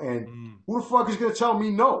 And Mm. who the fuck is gonna tell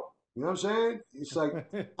me no? You know what I'm saying? It's like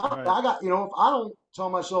Right. I got, if I don't tell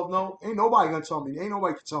myself no, ain't nobody gonna tell me. Ain't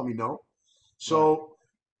nobody can tell me no. Right. So,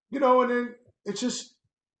 and then it's just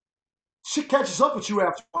shit catches up with you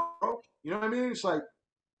after, bro. You know what I mean? It's like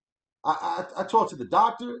I talked to the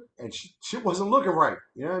doctor and shit wasn't looking right.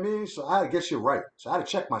 You know what I mean? So I had to get shit right. So I had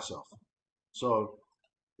to check myself. So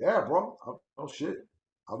yeah, bro. Oh shit.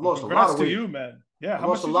 I've Well, lost a lot congrats of to weight. you, man. Yeah. I've How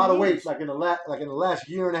lost much a did you lot of weight. lose? Like in the last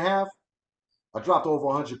year and a half, I dropped over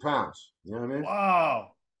 100 pounds. You know what I mean?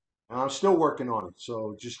 Wow. And I'm still working on it.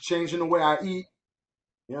 So just changing the way I eat.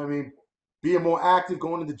 You know what I mean? Being more active,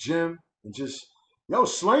 going to the gym, and just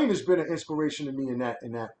Slain has been an inspiration to me in that. You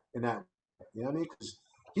know what I mean? Because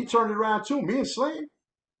he turned it around too. Me and Slain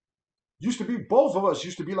both of us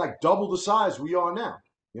used to be like double the size we are now.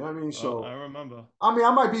 You know what I mean? I So remember. I mean,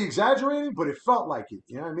 I might be exaggerating, but it felt like it.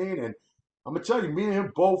 You know what I mean? And I'm gonna tell you, me and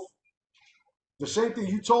him both, the same thing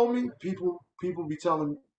you told me. People be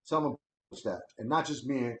telling us that, and not just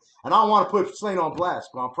me. And I don't want to put Slain on blast,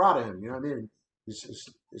 but I'm proud of him. You know what I mean? It's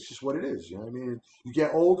just what it is. You know what I mean? You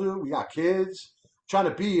get older, we got kids. Trying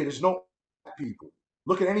to be it. There's no fat people.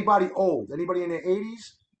 Look at anybody old, anybody in their 80s,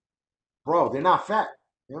 bro. They're not fat.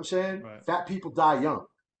 You know what I'm saying? Right. Fat people die young.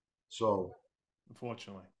 So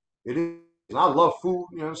Unfortunately. it is. And I love food.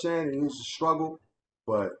 You know what I'm saying? It is a struggle,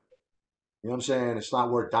 but you know what I'm saying? It's not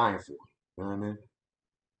worth dying for. You know what I mean?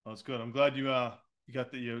 That's good. I'm glad you got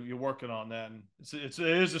the you're working on that, and it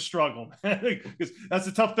is a struggle, man. Because that's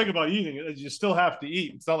the tough thing about eating. You still have to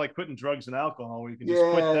eat. It's not like quitting drugs and alcohol where you can just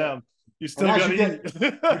quit Yeah. them. You And still as got to eat.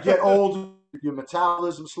 you get older, your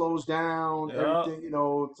metabolism slows down. Yeah. Everything.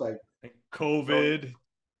 It's like you know, COVID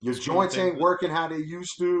your screwing joints things ain't up. working how they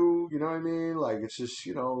used to. You know what I mean? Like it's just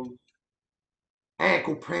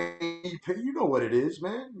ankle pain. You know what it is,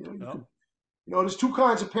 man. You Yeah. could. There's two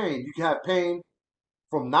kinds of pain. You can have pain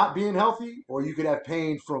from not being healthy, or you could have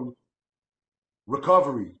pain from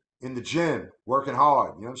recovery in the gym, working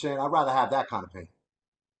hard. You know what I'm saying? I'd rather have that kind of pain.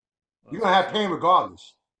 You're That's gonna what's have up. pain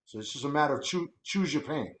regardless. So it's just a matter of choose your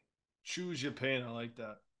pain. Choose your pain. I like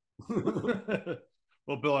that.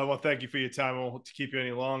 Well, Bill, I want to thank you for your time. I won't keep you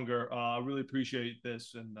any longer. I really appreciate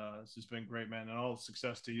this, and this has been great, man. And all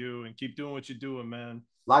success to you, and keep doing what you're doing, man.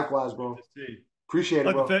 Likewise, Great bro. to see. Appreciate it,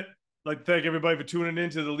 I'd like to bro. thank everybody for tuning in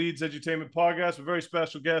to the Leedz Edutainment Podcast. A very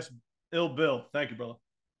special guest, Ill Bill. Thank you, brother.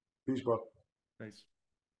 Peace, bro. Thanks.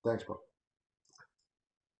 Thanks, bro.